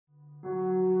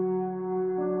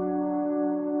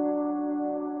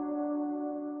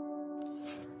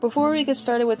Before we get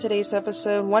started with today's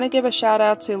episode, want to give a shout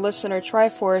out to listener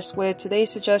Triforce with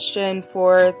today's suggestion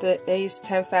for today's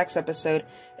 10 Facts episode.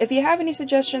 If you have any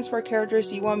suggestions for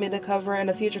characters you want me to cover in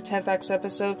a future 10 Facts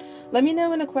episode, let me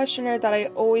know in the questionnaire that I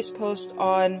always post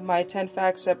on my 10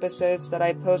 Facts episodes that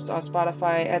I post on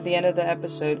Spotify at the end of the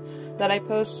episode, that I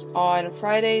post on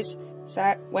Fridays,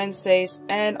 Wednesdays,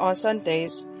 and on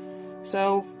Sundays.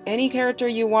 So, any character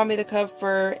you want me to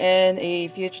cover in a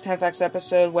future 10 Facts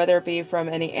episode, whether it be from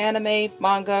any anime,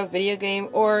 manga, video game,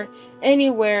 or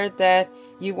anywhere that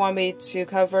you want me to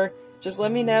cover, just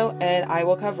let me know and I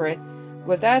will cover it.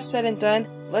 With that said and done,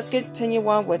 let's continue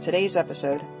on with today's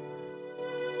episode.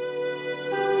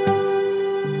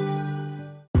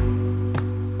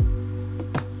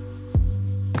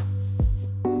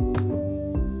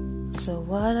 So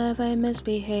what if I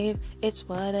misbehave? It's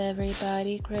what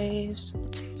everybody craves.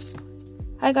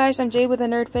 Hi guys, I'm Jay with the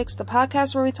Nerd Fix, the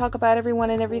podcast where we talk about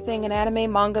everyone and everything in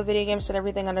anime, manga, video games, and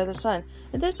everything under the sun.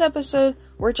 In this episode,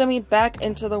 we're jumping back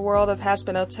into the world of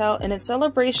Hazbin Hotel, and in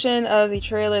celebration of the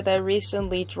trailer that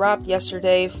recently dropped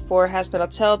yesterday for Hazbin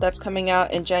Hotel that's coming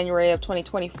out in January of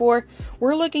 2024,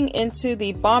 we're looking into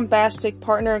the bombastic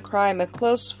partner in crime and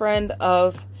close friend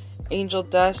of Angel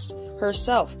Dust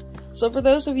herself. So for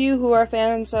those of you who are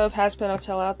fans of Hazbin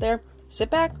Hotel out there, sit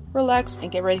back, relax,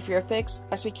 and get ready for your fix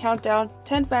as we count down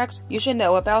 10 facts you should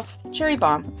know about Cherri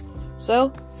Bomb.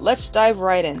 So, let's dive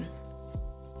right in.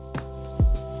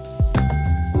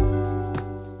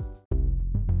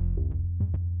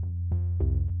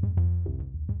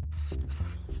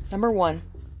 Number 1.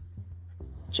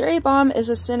 Cherri Bomb is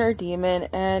a sinner demon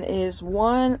and is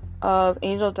one of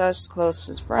Angel Dust's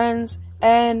closest friends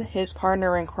and his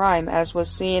partner in crime, as was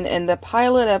seen in the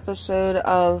pilot episode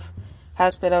of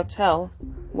Hazbin Hotel,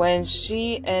 when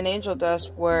she and Angel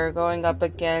Dust were going up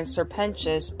against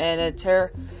Serpentius in a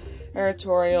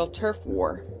territorial turf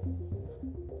war.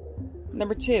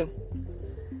 Number 2.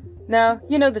 Now,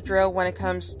 you know the drill when it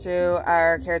comes to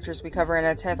our characters we cover in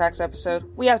a 10 Facts episode.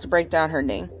 We have to break down her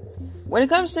name. When it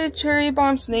comes to Cherri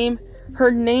Bomb's name,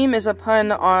 her name is a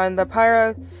pun on the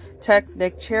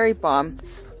pyrotechnic cherry bomb,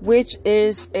 which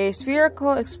is a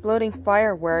spherical exploding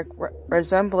firework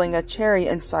resembling a cherry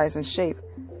in size and shape.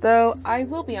 Though, I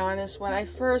will be honest, when I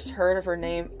first heard of her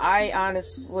name, I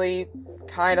honestly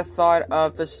kind of thought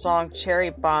of the song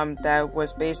Cherri Bomb that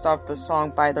was based off the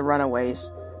song by The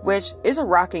Runaways, which is a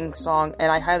rocking song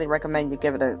and I highly recommend you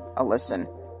give it a listen.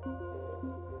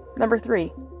 Number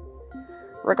 3.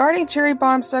 Regarding Cherri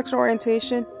Bomb's sexual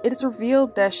orientation, it is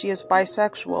revealed that she is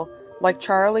bisexual, like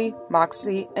Charlie,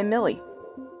 Moxie, and Millie.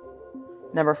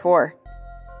 Number 4.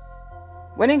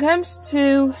 When it comes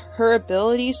to her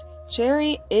abilities,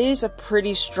 Cherri is a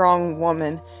pretty strong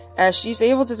woman, as she's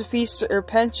able to defeat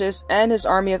Serpentius and his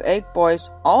army of egg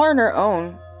boys all on her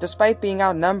own, despite being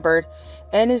outnumbered,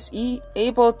 and is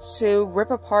able to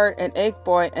rip apart an egg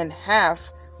boy in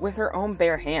half with her own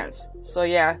bare hands. So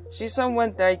yeah, she's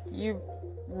someone that you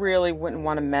really wouldn't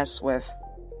want to mess with.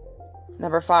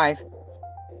 Number 5.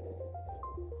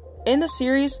 In the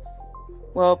series,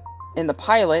 in the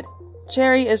pilot,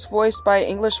 Cherri is voiced by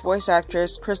English voice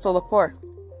actress Crystal Laporte,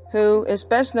 who is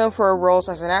best known for her roles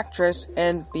as an actress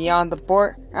in Beyond the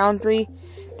Boundary,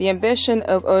 The Ambition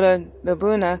of Oda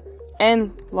Nobunaga,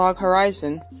 and Log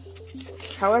Horizon.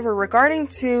 However, regarding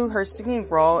to her singing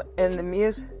role in the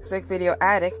music video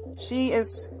Addict, she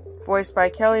is voiced by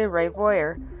Kelly Ray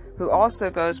Boyer, who also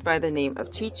goes by the name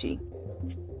of Chi-Chi.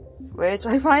 Which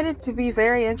I find it to be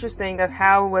very interesting of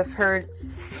how with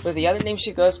the other name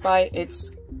she goes by, it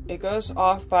goes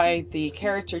off by the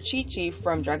character Chi-Chi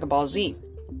from Dragon Ball Z.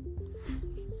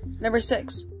 Number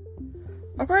 6.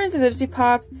 According to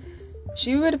VivziePop,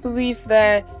 she would believe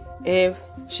that if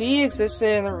she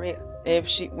existed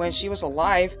when she was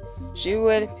alive, she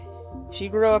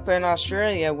grew up in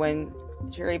Australia when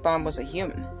Cherri Bomb was a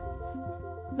human.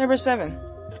 Number 7.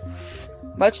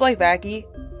 Much like Vaggie,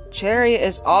 Cherri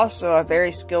is also a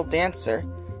very skilled dancer,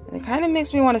 and it kind of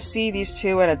makes me want to see these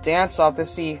two in a dance-off to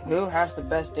see who has the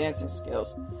best dancing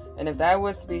skills. And if that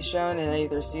was to be shown in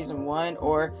either Season 1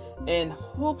 or in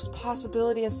Hope's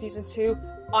possibility in Season 2,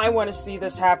 I want to see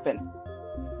this happen.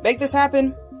 Make this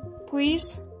happen,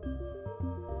 please.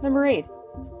 Number 8.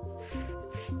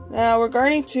 Now,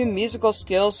 regarding to musical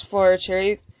skills for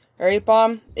Cherri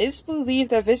Bomb, it's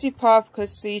believed that VivziePop could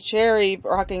see Cherri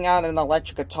rocking out an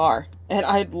electric guitar, and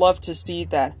I'd love to see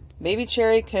that. Maybe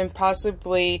Cherri can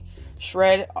possibly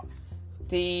shred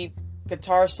the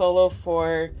guitar solo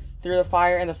for Through the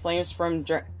Fire and the Flames from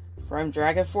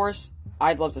Dragon Force.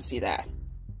 I'd love to see that.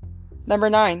 Number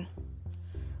 9.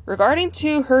 Regarding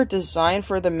to her design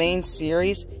for the main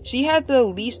series, she had the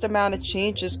least amount of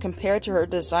changes compared to her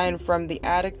design from the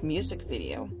Addict music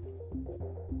video.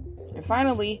 And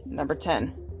finally, number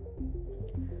 10.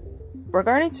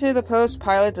 Regarding to the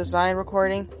post-pilot design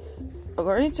recording,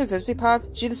 according to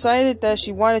 50pop, she decided that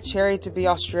she wanted Cherri to be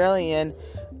Australian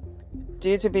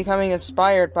due to becoming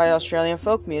inspired by Australian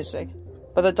folk music.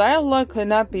 But the dialogue could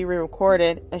not be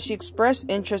re-recorded, and she expressed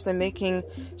interest in making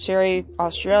Cherri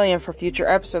Australian for future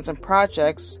episodes and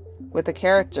projects with the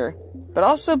character, but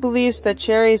also believes that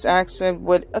Cherri's accent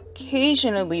would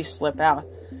occasionally slip out.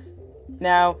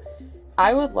 Now,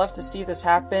 I would love to see this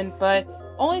happen, but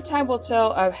only time will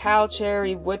tell of how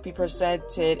Cherri would be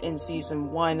presented in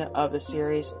Season 1 of the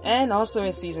series, and also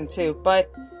in Season 2,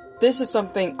 but this is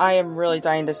something I am really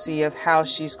dying to see of how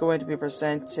she's going to be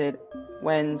presented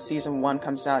when Season 1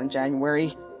 comes out in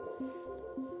January.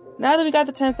 Now that we got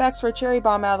the 10 facts for Cherry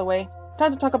Bomb out of the way,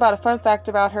 time to talk about a fun fact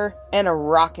about her and a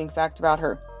rocking fact about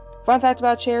her. Fun fact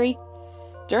about Cherri: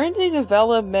 during the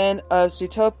development of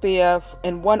Zootopia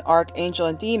in one arc, Angel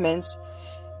and Demons,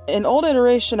 an old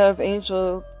iteration of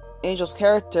Angel's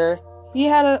character, he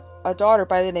had a daughter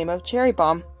by the name of Cherry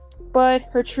Bomb, but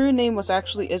her true name was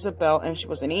actually Isabel and she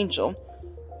was an angel.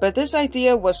 But this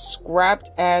idea was scrapped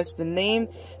as the name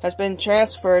has been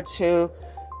transferred to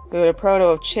the proto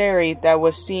of Cherry that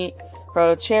was seen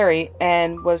Proto Cherry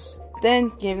and was then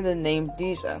given the name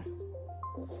Diza.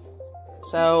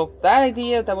 So that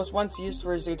idea that was once used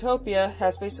for Zootopia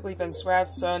has basically been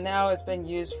scrapped, so now it's been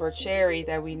used for Cherri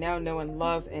that we now know and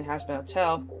love in Hazbin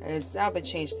Hotel, and it's now been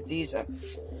changed to Diza.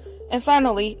 And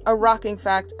finally, a rocking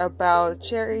fact about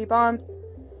Cherry Bomb.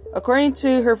 According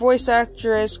to her voice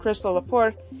actress Crystal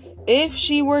Laporte, if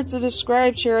she were to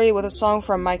describe Cherri with a song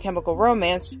from My Chemical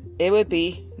Romance, it would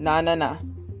be Na Na Na.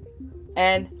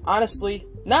 And honestly,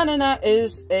 Na Na Na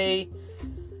is an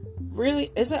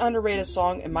underrated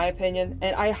song in my opinion,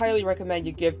 and I highly recommend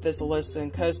you give this a listen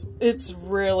because it's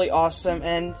really awesome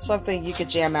and something you could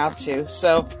jam out to.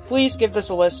 So please give this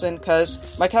a listen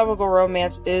because My Chemical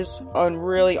Romance is a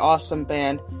really awesome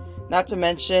band. Not to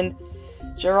mention,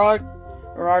 Gerard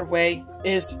Way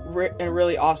is a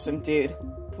really awesome dude.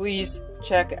 Please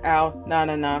check out Na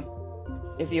Na Na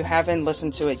if you haven't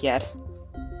listened to it yet.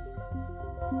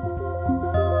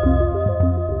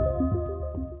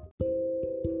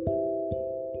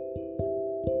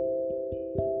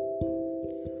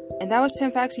 And that was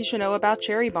 10 facts you should know about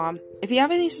Cherry Bomb. If you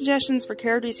have any suggestions for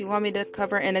characters you want me to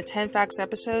cover in a 10 facts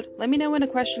episode, let me know in a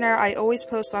questionnaire I always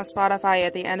post on Spotify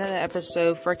at the end of the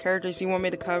episode for characters you want me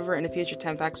to cover in a future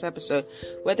 10 facts episode.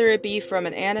 Whether it be from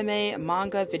an anime, a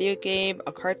manga, video game,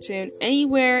 a cartoon,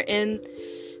 anywhere in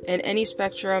any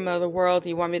spectrum of the world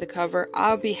you want me to cover,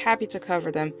 I'll be happy to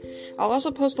cover them. I'll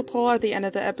also post a poll at the end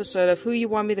of the episode of who you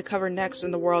want me to cover next in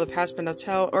the world of Hazbin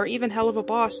Hotel, or even Hell of a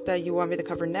Boss that you want me to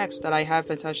cover next that I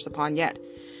haven't touched upon yet.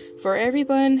 For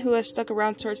everyone who has stuck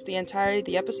around towards the entirety of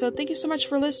the episode, thank you so much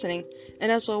for listening.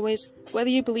 And as always,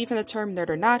 whether you believe in the term nerd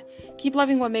or not, keep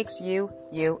loving what makes you,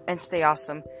 you, and stay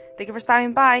awesome. Thank you for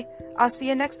stopping by. I'll see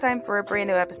you next time for a brand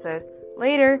new episode.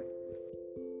 Later!